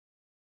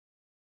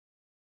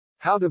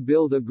How to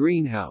build a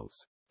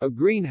greenhouse. A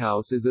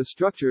greenhouse is a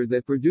structure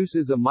that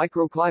produces a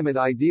microclimate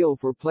ideal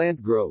for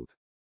plant growth.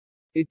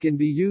 It can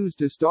be used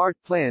to start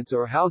plants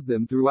or house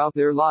them throughout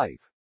their life.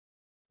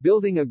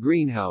 Building a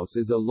greenhouse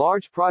is a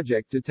large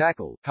project to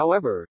tackle,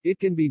 however, it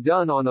can be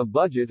done on a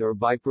budget or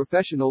by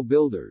professional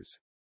builders.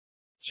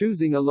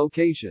 Choosing a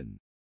location.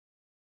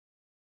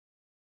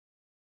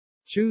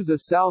 Choose a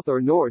south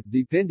or north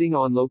depending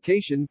on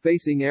location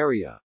facing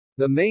area.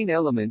 The main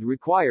element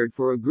required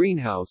for a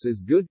greenhouse is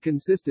good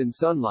consistent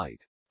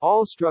sunlight.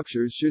 All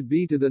structures should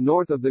be to the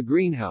north of the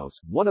greenhouse.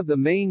 One of the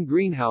main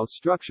greenhouse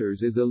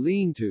structures is a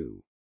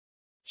lean-to.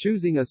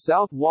 Choosing a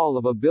south wall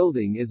of a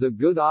building is a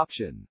good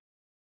option.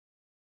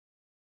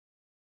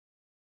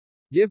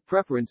 Give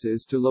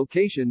preferences to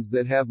locations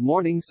that have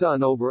morning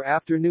sun over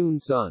afternoon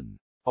sun.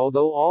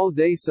 Although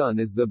all-day sun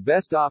is the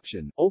best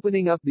option,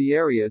 opening up the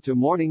area to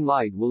morning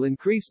light will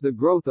increase the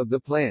growth of the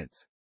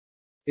plants.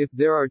 If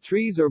there are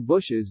trees or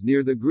bushes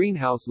near the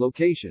greenhouse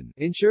location,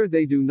 ensure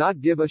they do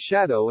not give a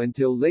shadow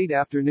until late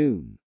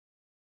afternoon.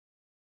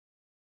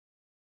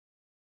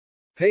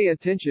 Pay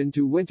attention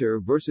to winter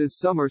versus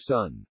summer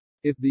sun.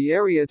 If the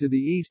area to the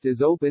east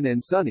is open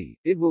and sunny,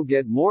 it will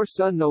get more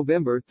sun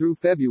November through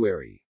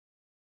February.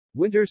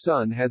 Winter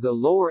sun has a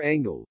lower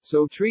angle,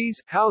 so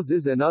trees,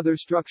 houses and other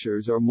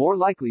structures are more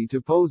likely to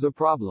pose a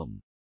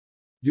problem.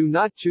 Do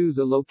not choose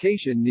a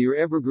location near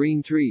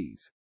evergreen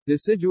trees.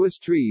 Deciduous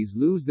trees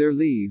lose their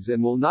leaves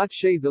and will not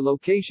shade the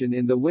location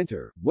in the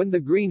winter, when the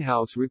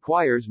greenhouse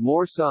requires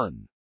more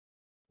sun.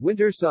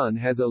 Winter sun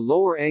has a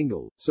lower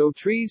angle, so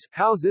trees,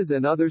 houses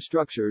and other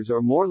structures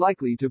are more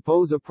likely to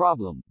pose a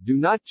problem. Do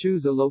not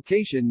choose a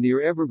location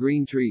near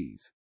evergreen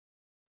trees.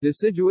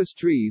 Deciduous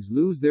trees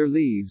lose their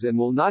leaves and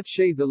will not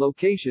shade the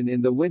location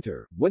in the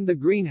winter, when the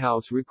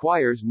greenhouse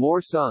requires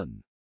more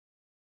sun.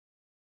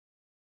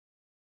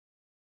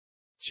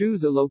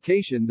 Choose a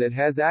location that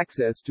has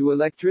access to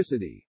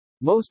electricity.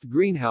 Most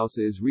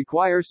greenhouses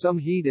require some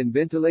heat and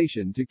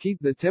ventilation to keep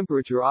the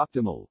temperature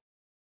optimal.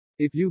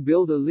 If you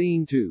build a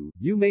lean-to,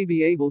 you may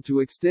be able to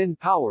extend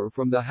power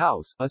from the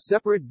house. A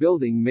separate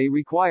building may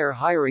require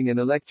hiring an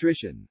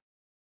electrician.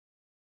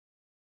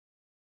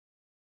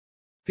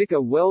 Pick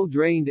a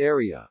well-drained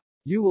area.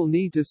 You will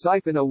need to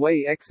siphon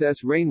away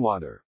excess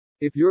rainwater.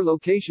 If your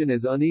location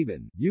is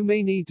uneven, you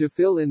may need to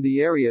fill in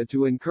the area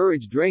to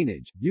encourage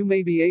drainage. You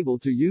may be able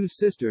to use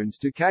cisterns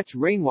to catch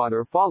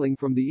rainwater falling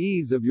from the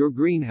eaves of your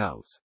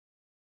greenhouse.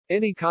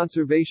 Any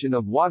conservation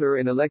of water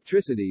and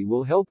electricity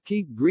will help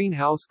keep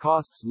greenhouse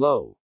costs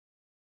low.